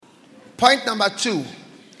Point number 2.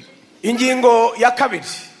 Ingingo ya kabiri.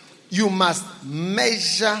 You must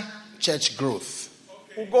measure church growth.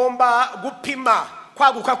 Ugomba gupima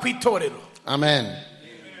kwaguka kw'itorero. Amen.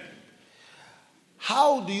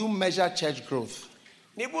 How do you measure church growth?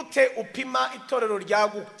 Ni gute upima itorero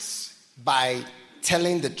ryagutse? By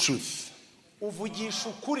telling the truth. Uvugisha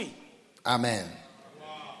ukuri. Amen.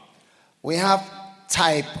 We have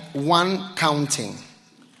type 1 counting.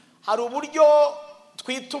 Hari uburyo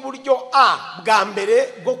twita uburyo A bwa mbere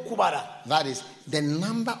bwo kubara. That is the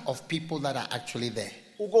number of people that are actually there.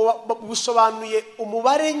 Ubwo busobanuye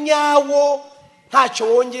umubare nyawo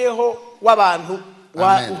ntacyo wongeyeho w'abantu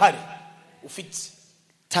uhari ufite.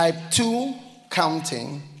 Type 2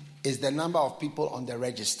 counting is the number of people on the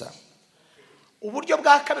register. Uburyo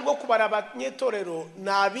bwa kabiri bwo kubara abanyetorero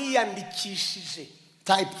n'abiyandikishije.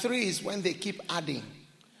 Type 3 is when they keep adding.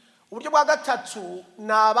 Uburyo bwa gatatu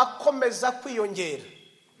n'abakomeza kwiyongera.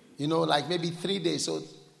 You know, like maybe 3 days. So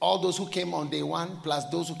all those who came on day 1 plus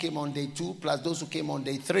those who came on day 2 plus those who came on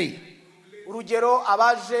day 3. Urugero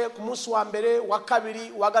abaje ku munsi wa mbere wa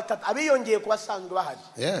kabiri wa gatatu abiyongeye ku basanzwe bahari.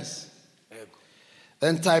 Yes.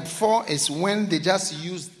 Then type 4 is when they just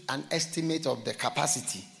use an estimate of the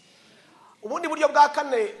capacity. Ubundi buryo bwa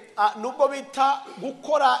kane nubwo bita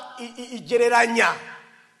gukora igereranya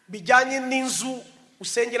bijyanye n'inzu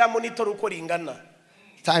usengeramo n'itorero uko ringana.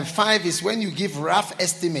 Type 5 is when you give rough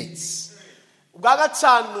estimates. Ubwa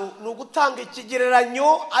gatanu ni ugutanga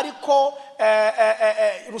ikigereranyo ariko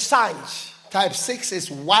rusange. Type 6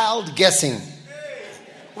 is wild guessing.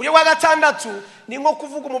 Uburyo bwa gatandatu ni nko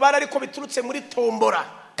kuvuga umubare ariko biturutse muri tombora.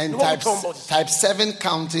 And type 7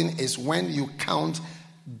 counting is when you count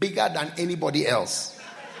bigger than anybody else.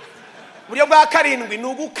 Uburyo bwa karindwi ni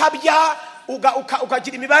ugukabya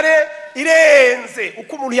ukagira imibare irenze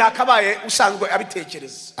uko umuntu yakabaye usanzwe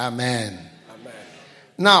abitekereza. Amen.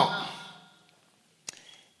 Now,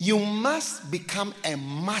 you must become a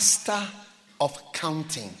master of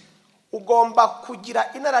counting. Ugomba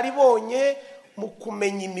kugira inararibonye mu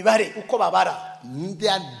kumenya imibare uko babara.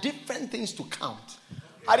 There are different things to count.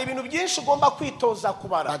 Hari ibintu byinshi ugomba kwitoza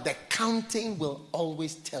kubara. But the counting will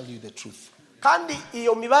always tell you the truth. Kandi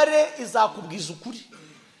iyo mibare izakubwiza ukuri.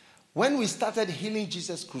 When we started Healing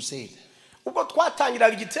Jesus Crusade, ubwo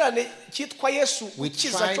twatangiraga igiterane cyitwa Yesu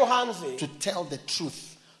ukiza cyo hanze, to tell the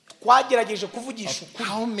truth. Twagerageje kuvugisha ukuri.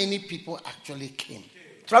 How many people actually came?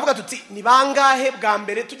 Turavuga tuti ni bangahe bwa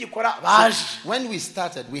mbere tugikora baje. When we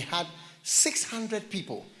started, we had 600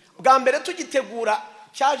 people. Bwa mbere tugitegura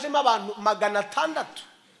cyajemo abantu 600.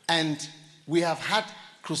 And we have had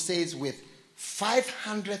crusades with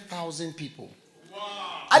 500,000 people.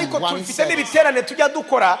 Ariko tufite n'ibiterane tujya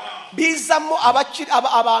dukora bizamo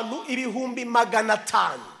abantu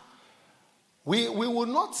 500,000. We will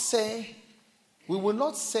not say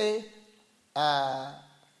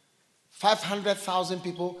 500,000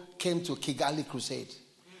 people came to Kigali Crusade.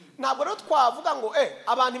 Ntabwo rero twavuga ngo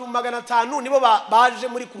abantu 500,000 nibo baje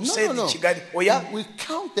muri crusade Kigali. Oya, we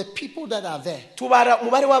count the people that are there. Tubara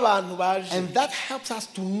umubare w'abantu baje. And that helps us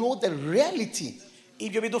to know the reality.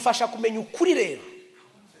 Ibyo bidufasha kumenya ukuri rero.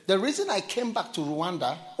 The reason I came back to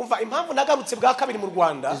Rwanda impamvu nagarutse bwa kabiri mu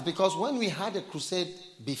Rwanda is because when we had a crusade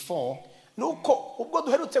before, nuko ubwo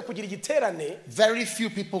duherutse kugira igiterane, very few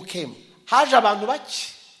people came. Haje abantu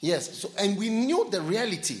bake. Yes, so and we knew the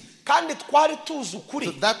reality. Kandi twari tuzi ukuri.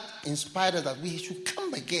 So that inspired us that we should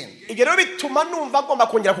come again. Ibyo rero bituma numva ngomba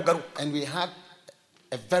kongera kugaruka. And we had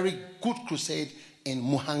a very good crusade in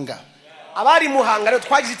Muhanga. Abari Muhanga rero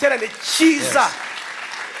twagize igiterane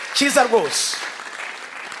cyiza rwose.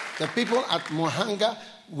 The people at Muhanga,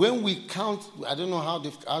 when we count, I don't know how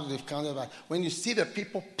they've counted, but when you see the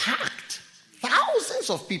people packed, thousands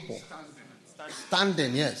of people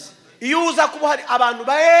standing, yes. Yuza kuba hari abantu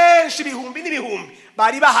benshi ibihumbi n'ibihumbi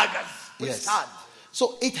bari bahagaze. Yes.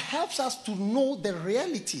 So it helps us to know the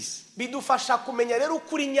realities. Bidufasha kumenya rero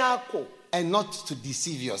ukuri nyako. And not to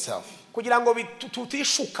deceive yourself. Kugira ngo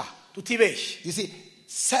tutishuka, tutibeshye. You see,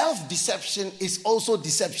 self-deception is also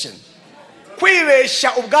deception.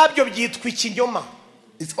 Kwibeshya ubwabyo byitwa ikinyoma.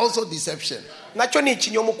 It's also deception. Nacyo ni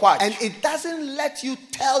ikinyoma ukwacyo. And it doesn't let you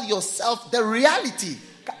tell yourself the reality.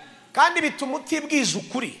 Kandi bituma utibwiza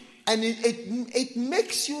ukuri. And it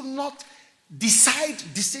makes you not decide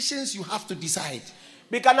decisions you have to decide.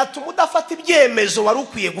 Bikanatuma udafata ibyemezo wari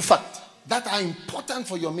ukwiye gufata. That are important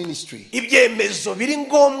for your ministry. Ibyemezo biri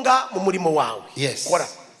ngombwa mu murimo wawe. Yes.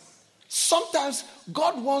 Sometimes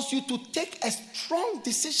God wants you to take a strong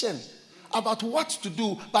decision about what to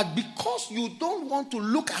do, but because you don't want to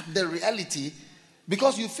look at the reality,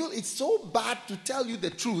 because you feel it's so bad to tell you the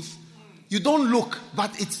truth, you don't look,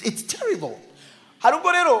 but it's terrible.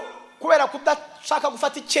 Harubwo rero kubera kudashaka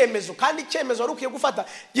gufata icyemezo kandi icyemezo wari ukwiye gufata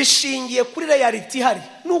gishingiye kuri reality ihari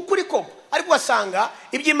ni ukuri koko ariko ugasanga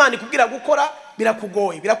iby'Imana ikubwira gukora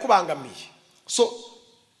birakugoye birakubangamiye. So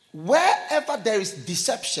wherever there is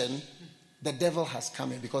deception, the devil has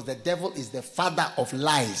come in, because the devil is the father of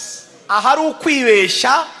lies. Ahari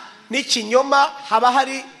ukwibeshya n'ikinyoma haba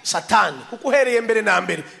hari Satani kuko uhereye mbere na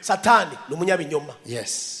mbere Satani ni umunyabinyoma.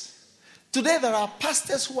 Yes. Today there are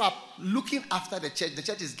pastors who are looking after the church. The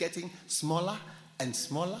church is getting smaller and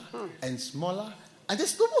smaller and smaller, and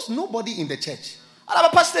there's almost nobody in the church. Araba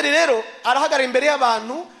pastor rero arahagara imbere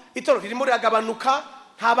y'abantu itoro ririmo riragabanuka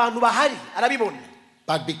nta bantu bahari arabibona.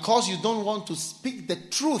 But because you don't want to speak the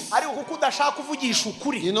truth. Ariko kuko udashaka kuvugisha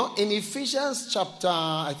ukuri. You know, in Ephesians chapter,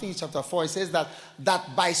 I think it's chapter 4, it says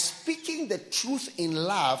that by speaking the truth in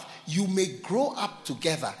love, you may grow up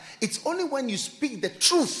together. It's only when you speak the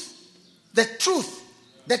truth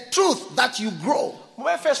that you grow. Mu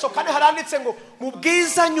Efeso kandi haranditse ngo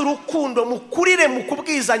mubwizanye urukundo mukurire mu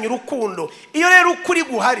kubwizanya urukundo. Iyo rero ukuri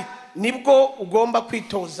guhari nibwo ugomba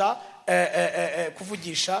kwitoza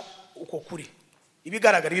kuvugisha uko kuri.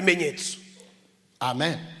 Ibigaragara ibimenyetso.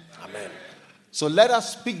 Amen. Amen. So let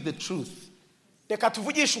us speak the truth. Reka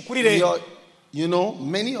tuvugishe ukuri rero. You know,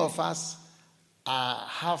 many of us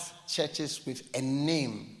have churches with a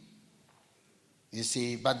name. You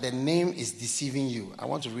see, but the name is deceiving you. I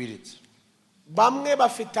want to read it. Bamwe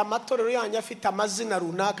bafite amatorero yanyu afite amazina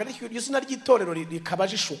runaka ariko iryo zina ry'itorero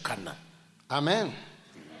rikabajishukana. Amen.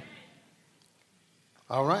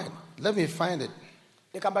 All right, let me find it.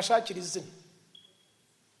 Reka mbashakire izina.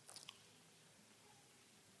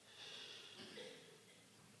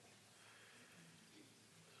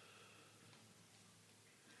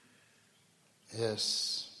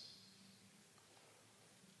 Yes.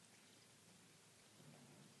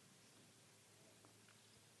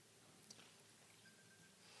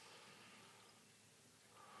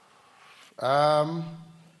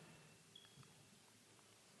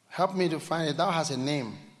 Help me to find it. That has a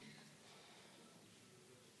name.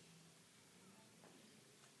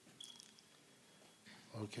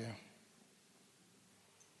 Okay.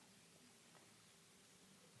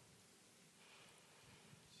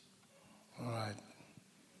 All right.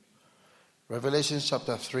 Revelation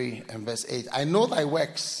chapter 3 and verse 8. I know thy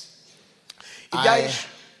works. I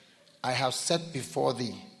have set before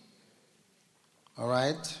thee. All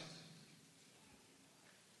right.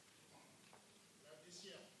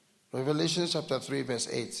 Revelation chapter 3 verse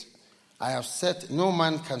 8. I have said no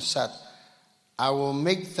man can shut. I will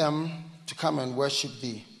make them to come and worship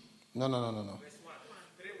thee. No.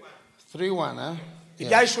 3:1, huh?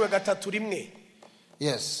 Yeah.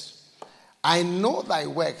 Yes. I know thy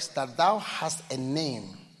works, that thou hast a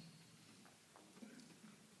name.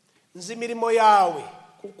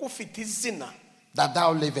 That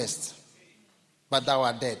thou livest, but thou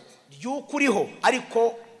art dead.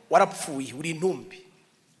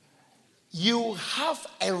 You have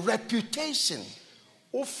a reputation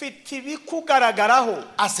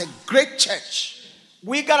as a great church,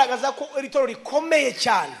 but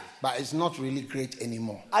it's not really great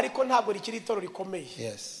anymore.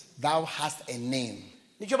 Yes, thou hast a name,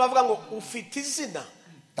 that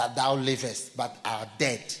thou livest, but art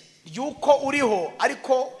dead.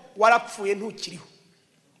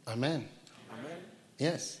 Amen.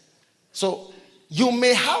 Yes. So you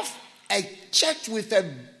may have a church with a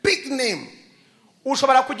big name, and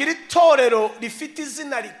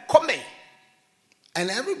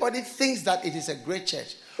everybody thinks that it is a great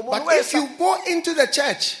church. But if you go into the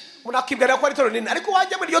church, most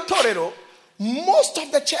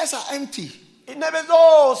of the chairs are empty.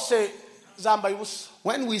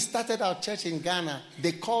 When we started our church in Ghana,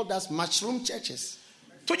 they called us mushroom churches.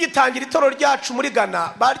 Yeah.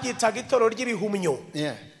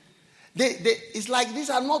 It's like these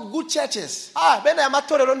are not good churches. And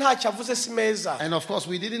of course,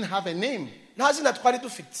 we didn't have a name.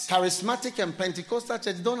 Charismatic and Pentecostal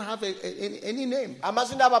church don't have any name.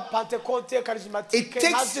 It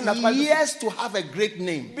takes years to have a great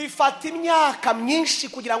name.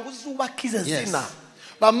 Yes.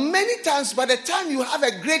 But many times, by the time you have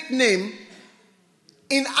a great name,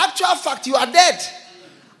 in actual fact, you are dead.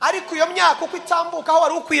 And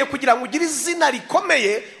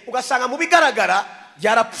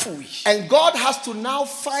God has to now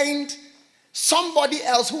find somebody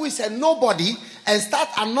else who is a nobody and start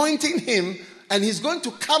anointing him, and he's going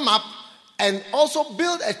to come up and also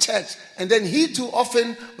build a church. And then he too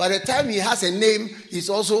often, by the time he has a name, he's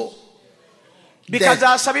also because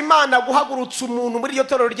asaba Imana guhagurutsa umuntu muri iryo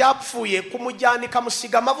torero ryapfuye kumujyana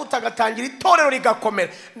ikamusiga amavuta agatangira itorero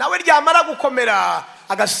rigakomera nawe ryamara gukomera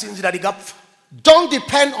agasinzira rigapfa. Don't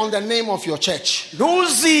depend on the name of your church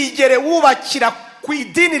ntuzigere wubakira ku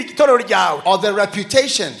idini ry'itorero ryawe or the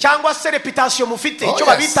reputation. cyangwa se reputation mufite icyo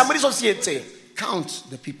babita muri sosiyete. Count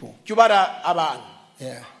the people. jya ubara abantu.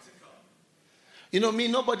 Yeah. You know me,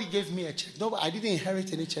 nobody gave me a church. I didn't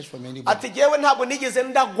inherit any church from anybody. ati jyewe ntabwo nigeze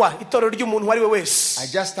ndagwa itorero ry'umuntu uwo ari we wese. I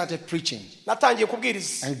just started preaching natangiye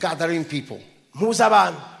kubwiriza and gathering people. mpuza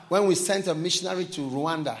abantu. When we sent a missionary to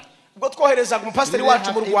Rwanda, ubwo twoherezaga we umupasiteri didn't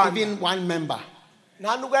wacu mu have Rwanda even one member.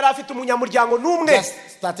 nta nubwo yari afite umunyamuryango n'umwe. Just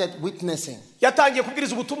started witnessing. yatangiye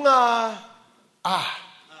kubwiriza ubutumwa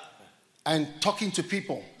And talking to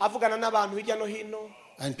people. avugana n'abantu hirya no hino.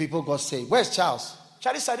 And people got saved. Where's Charles?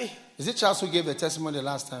 Charles ari. Is it Charles who gave the testimony the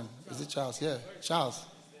last time? Is it Charles? Yeah, Charles.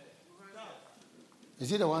 Is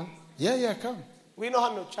he the one? Yeah, come. we know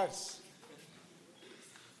hano Charles.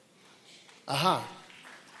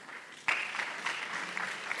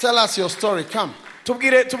 Tell us your story. Come.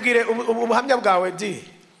 tubwire ubuhamya bwawe di.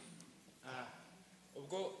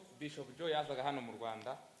 ubwo Bishop Joe yazaga hano mu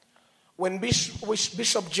Rwanda. When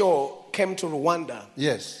Bishop Joe came to Rwanda,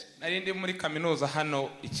 Yes. Nari ndi muri kaminuza hano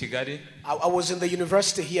I Kigali. I was in the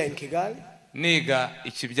university here in Kigali. Niga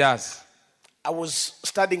ikibyaza. I was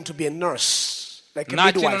studying to be a nurse, like a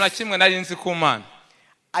Nta kintu na midwife. kimwe nari nzi ku Mana.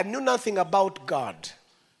 I knew nothing about God.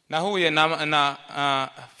 Nahuye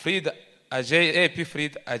na Frida Ajay, AP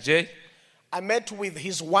Frida Ajay. I met with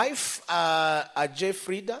his wife, Ajay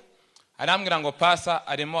Frida. Arambwira ngo pasa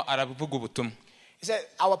arimo aravuga ubutumwa. He said,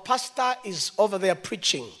 our pastor is over there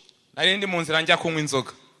preaching. Nari ndi mu nzira njya kunywa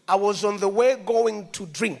inzoga. I was on the way going to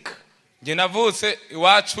drink. Nge navutse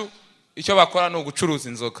iwacu icyo bakora no gucuruza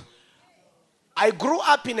inzoga. I grew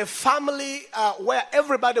up in a family where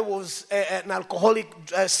everybody was an alcoholic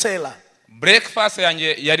seller. Breakfast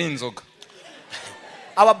yanjye yari inzoga.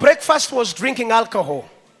 Our breakfast was drinking alcohol.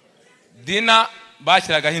 Dinner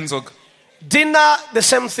bashyiragaho inzoga. Dinner, the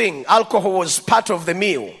same thing. Alcohol was part of the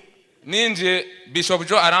meal. Ninje Bishop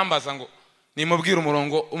Joe arambaza ngo nimubwire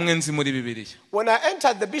umurongo umwe nzi muri Bibiliya. When I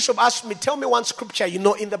entered, the bishop asked me, tell me one scripture you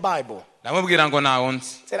know in the Bible. Ndamubwira ngo nawo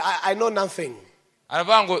nzi. I said, I know nothing.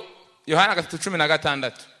 Aravuga ngo Yohana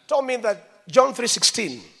 3:16. Told me that John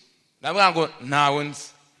 3:16. Ndamubwira ngo nawo nzi.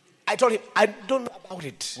 I told him, I don't know about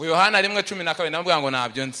it. Ngo Yohana 1:12 ndamubwira ngo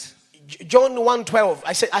nabyo nzi. John 1:12.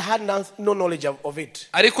 I said, I had no knowledge of it.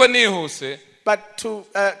 Ariko nihuse But to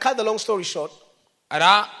cut the long story short,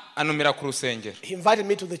 anumira ku rusengero. he invited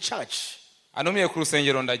me to the church. Anumiye ku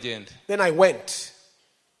rusengero ndagenda. Then I went.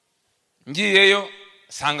 Ngiyeyo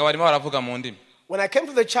sanga barimo baravuga mu ndimi. When I came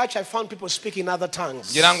to the church, I found people speaking in other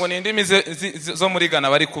tongues. Ngira ngo ni indimi zo muri Ghana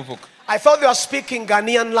bari kuvuga. I thought they were speaking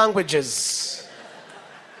Ghanaian languages.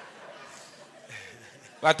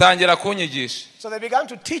 Batangira kunyigisha. So they began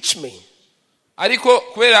to teach me. Ariko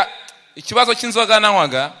kubera ikibazo cy'inzoga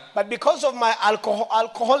nanywaga, But because of my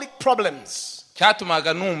alcoholic problems,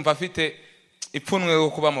 cyatumaga numva afite ipfunwe yo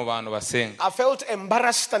kuba mu bantu basenga. I felt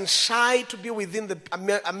embarrassed and shy to be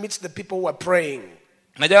amidst the people who were praying.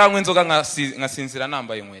 Najyaga nywa inzoga ngasinzira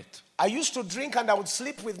nambaye inkweto. I used to drink and I would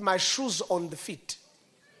sleep with my shoes on the feet.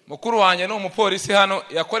 Mukuru wanjye ni umupolisi hano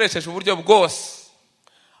yakoresheje uburyo bwose.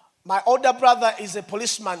 My older brother is a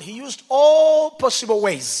policeman. He used all possible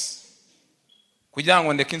ways Kugira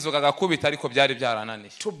ngo ndeke inzoga gakubita ariko byari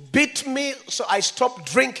byarananiye. to beat me, so I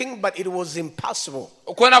stopped drinking, but it was impossible.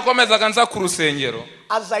 Uko nakomezaga nza ku rusengero.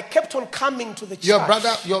 As I kept on coming to the church.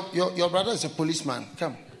 Your brother is a policeman.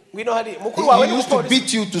 Come. We know how He used to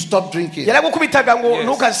beat you to stop drinking. yaragukubitaga ngo Yes.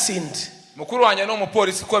 ntugasinde. Mukuru wanjye ni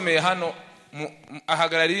umupolisi ukomeye hano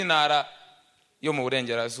ahagarariye intara yo mu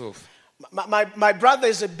burengerazuba. My brother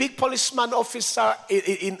is a big policeman officer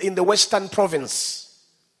in the Western Province.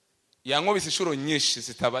 Yankubise inshuro nyinshi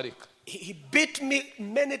zitabarika. He beat me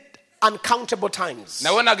many uncountable times.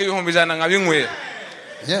 Nabonaga 100,000 nkabinywera.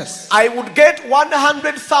 Yes. I would get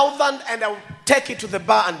 100,000 and I would take it to the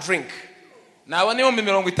bar and drink. Nabona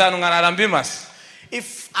 50,000 nkarara mbimasa.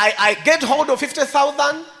 If I get hold of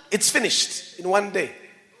 50,000, it's finished in one day.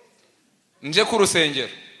 Nje ku rusengero.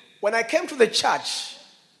 When I came to the church,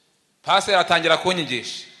 Pastor atangira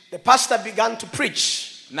kunyigisha. the pastor began to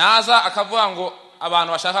preach. Naza akavuga ngo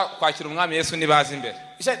abantu bashaka kwakira umwami Yesu nibaza imbere.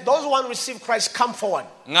 He said, those who want to receive Christ, come forward.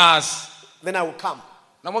 Mwaza. Then I will come.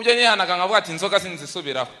 Namubyo nihanaga ngavuga ati inzoga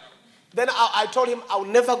sinzisubiraho. Then I told him I will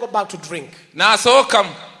never go back to drink.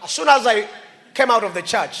 Nasohokamo. As soon as I came out of the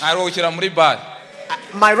church, Aruhukira muri bar.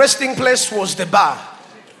 my resting place was the bar.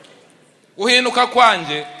 Guhinduka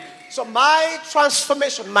kwanje So my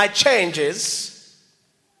transformation, my changes,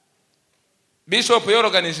 Bishop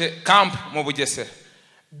yorganije camp mu Bugesera.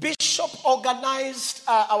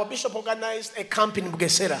 our bishop organized a camp in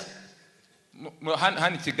Bugesera.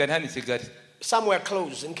 Hani Kigali. somewhere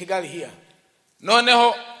close in Kigali here.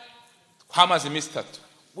 noneho hamaze iminsi 3.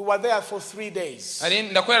 We were there for 3 days. Ari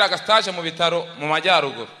ndakoreraga stage mu bitaro mu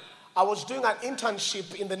majyaruguru. I was doing an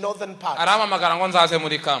internship in the northern part. Aramamagara ngo nzaze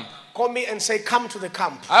muri camp. Call me and say, come to the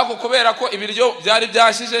camp. Ariko kubera ko ibiryo byari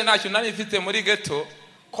byashije nta kintu nari mfite muri ghetto.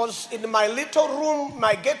 Because in my little room,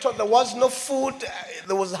 my ghetto, there was no food,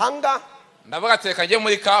 there was hunger. Ndavuga teka ngiye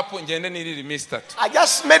muri camp ngende nirira iminsi 3. I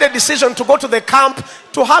just made a decision to go to the camp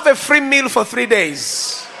to have a free meal for 3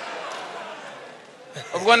 days.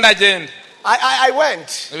 Ubwo ndagenda. I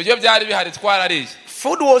went. Ibiryo byari bihari twarariye.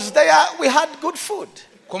 Food was there. We had good food.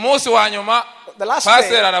 Ku munsi wa nyuma The last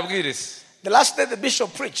pastor day, arabwiriza. the last day the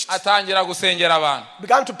bishop preached. Atangira gusengera abantu.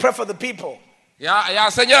 Began to pray for the people.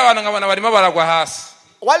 Yasengera abantu ngabana barimo baragwa hasi.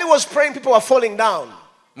 While he was praying, people were falling down.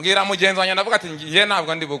 Mbwira mugenzi wanjye ndavuga ati ngiye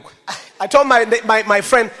ntabwo ndi bugwe. I told my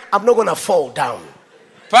friend, I'm not going to fall down.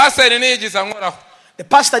 Pastor niyigiza nkoraho. The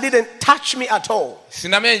pastor didn't touch me at all.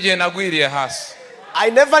 Sinamenye igihe nagwiriye hasi. I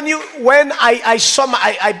never knew when I saw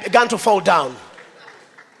I began to fall down.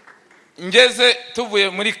 Ngeze tuvuye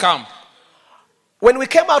muri camp. When we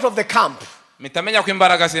came out of the camp, Mitamenya ko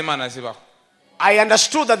imbaraga z'Imana zibaho. I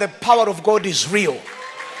understood that the power of God is real.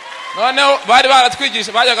 Noneho bari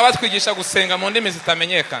baratwigisha bajyaga batwigisha gusenga mu ndimi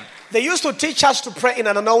zitamenyekana. They used to teach us to pray in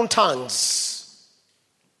unknown tongues.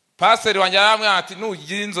 Pastor wanjye aramubwira ati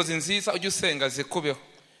nugira inzozi nziza ujye usenga zikubeho.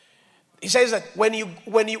 He says that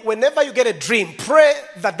whenever you get a dream, pray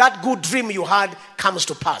that good dream you had comes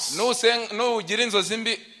to pass. Nugira inzozi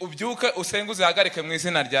mbi ubyuke usenge uzihagarike mu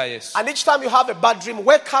izina rya Yesu. And each time you have a bad dream,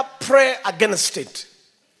 wake up, pray against it.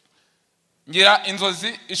 Ngira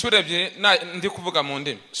inzozi ishuri ebyiri ndi kuvuga mu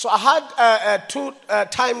ndimi. So I had two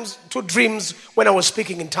dreams when I was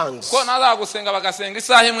speaking in tongues. Ko naza gusenga bagasenga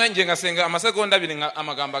isaha imwe ngiye ngasenga amasegonda 2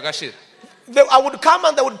 amagambo agashira. I would come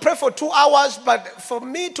and they would pray for 2 hours, but for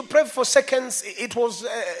me to pray for seconds, it was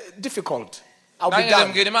difficult. I'll be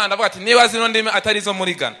done. Then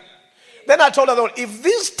I told the Lord, if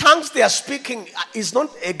these tongues they are speaking is not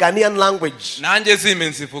a Ghanaian language,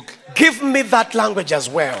 give me that language as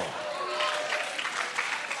well.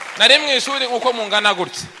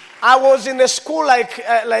 I was in a school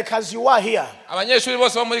like as you are here.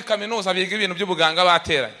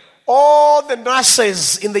 All the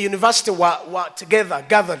nurses in the university were together,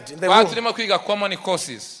 gathered in the room.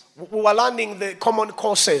 We were learning the common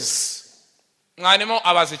courses.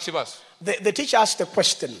 The teacher asked a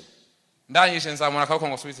question. I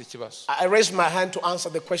raised my hand to answer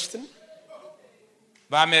the question.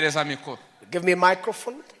 Give me a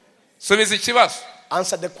microphone.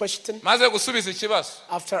 Answer the question.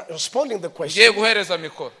 After responding the question,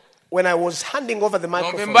 when I was handing over the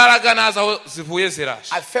microphone,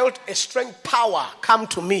 I felt a strength power come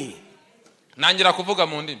to me.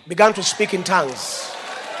 Began to speak in tongues.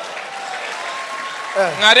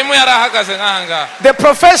 The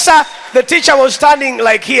professor, the teacher was standing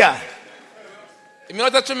like here.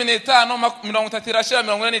 20,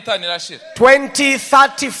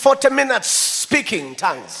 30, 40 minutes speaking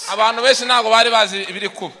tongues.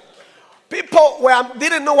 People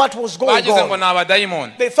didn't know what was going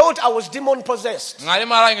on. They thought I was demon possessed. The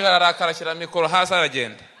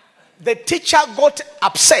teacher got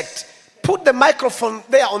upset, put the microphone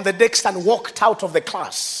there on the desk and walked out of the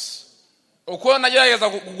class.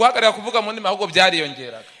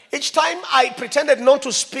 Each time I pretended not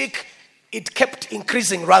to speak, it kept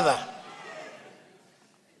increasing rather.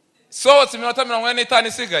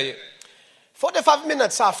 45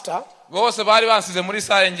 minutes after,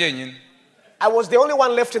 I was the only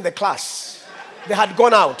one left in the class. They had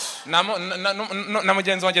gone out. And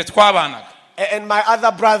my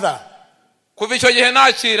other brother.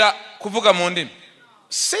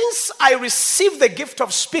 Since I received the gift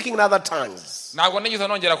of speaking in other tongues,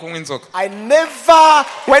 I never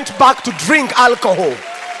went back to drink alcohol.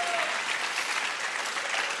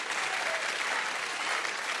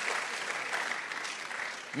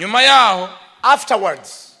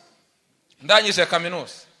 Afterwards,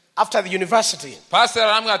 after the university,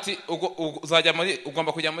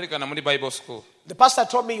 the pastor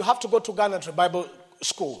told me you have to go to Ghana to Bible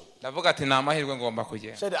school.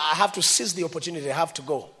 Said I have to seize the opportunity. I have to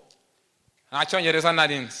go.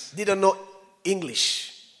 Didn't know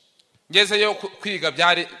English.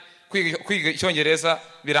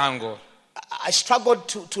 I struggled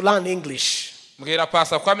to learn English. I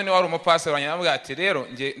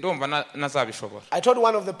told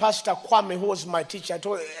one of the pastor Kwame, who was my teacher,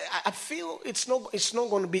 I feel it's not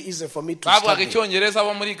going to be easy for me to study.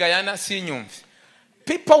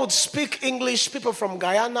 People would speak English, people from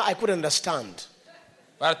Guyana, I couldn't understand.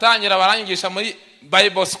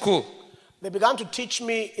 They began to teach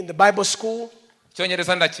me in the Bible school.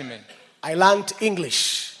 icyongereza ndakimenya. I learned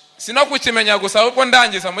English. Sino kukimenya gusa ahubwo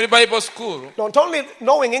ndangiza muri Bible school. Not only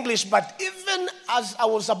knowing English, but even as I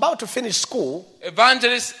was about to finish school,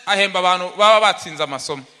 Evangelist ahemba abantu baba batsinze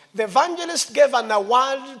amasomo. the evangelist gave an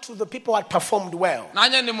award to the people who had performed well.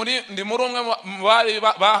 Nanjye ndi muri umwe mu bari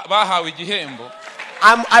bahawe igihembo.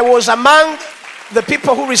 I was among the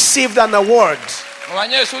people who received an award. Mu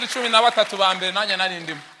banyeshuri 13 ba mbere nanjye nari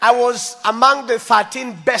ndimo. I was among the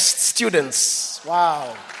 13 best students.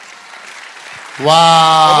 Wow.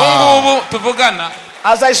 Wow. Ubu tuvugana.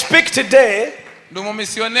 As I speak today, Ndi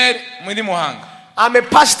umumisiyoneri muri Muhanga. I'm a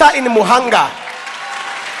pastor in Muhanga.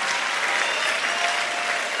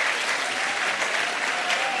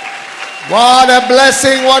 What a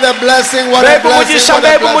blessing, what a blessing, what a blessing. What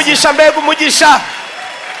a blessing.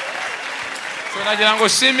 So nagira ngo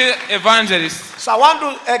shimire evangelist. So I want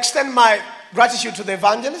to extend my gratitude to the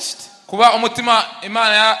evangelist Kuba umutima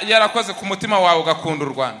Imana yarakoze ku mutima wawe ugakunda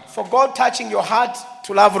u Rwanda. for God touching your heart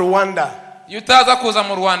to love Rwanda. Iyo utaza kuza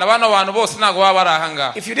mu Rwanda bano bantu bose ntago baba bari aha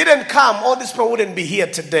ngaha. If you didn't come, all these people wouldn't be here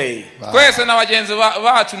today. Twese n'abagenzi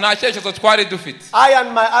bacu nta cyerekezo twari dufite. I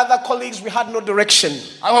and my other colleagues, we had no direction.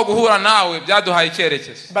 Aho guhura nawe byaduhaye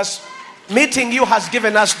icyerekezo. But meeting you has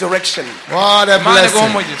given us direction. What a Imana iguhe blessing.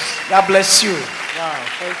 umugisha. God bless you. Wow,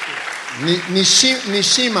 thank you.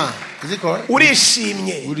 Nishima. Is it correct?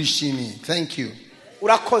 Urishimye. Urishimi. Thank you.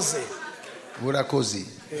 Urakoze. Urakozi.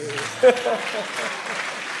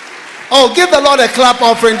 Oh, give the Lord a clap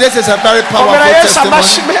offering. This is a very powerful Komera Yesu testimony.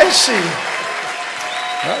 amashyi menshi.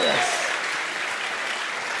 Oh, yes.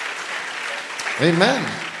 Amen.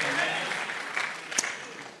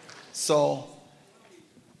 So,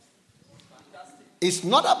 it's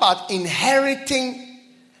not about inheriting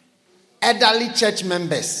elderly church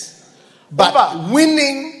members, but Oba.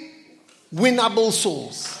 winning winnable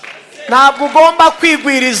souls. Ntabwo ugomba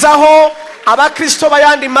kwigwirizaho abakristo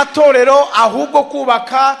b'ayandi matorero, ahubwo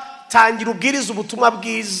kubaka tangira ubwiriza ubutumwa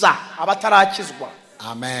bwiza abatarakizwa.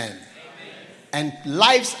 Amen. And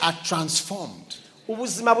lives are transformed.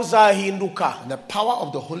 Ubuzima buzahinduka. The power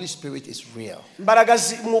of the Holy Spirit is real. Imbaraga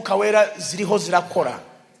z'Umwuka Wera ziriho zirakora.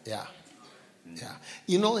 Yeah. Yeah.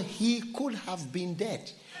 You know, he could have been dead.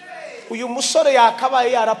 Uyu musore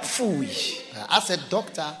yakabaye yarapfuye. As a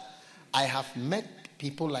doctor, I have met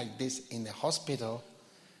people like this in the hospital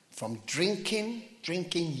from drinking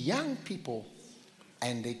young people,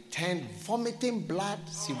 and they turn vomiting blood,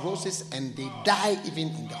 cirrhosis, and they die even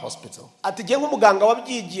in the hospital. Ati ngiye nk'umuganga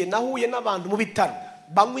wabyigiye nahuye n'abantu mu bitaro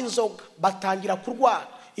banywa inzoga batangira kurwara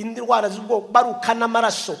indwara z'ubwoko baruka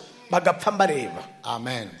n'amaraso bagapfa mbareba.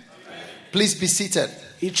 Amen. Please be seated.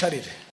 Yicarire.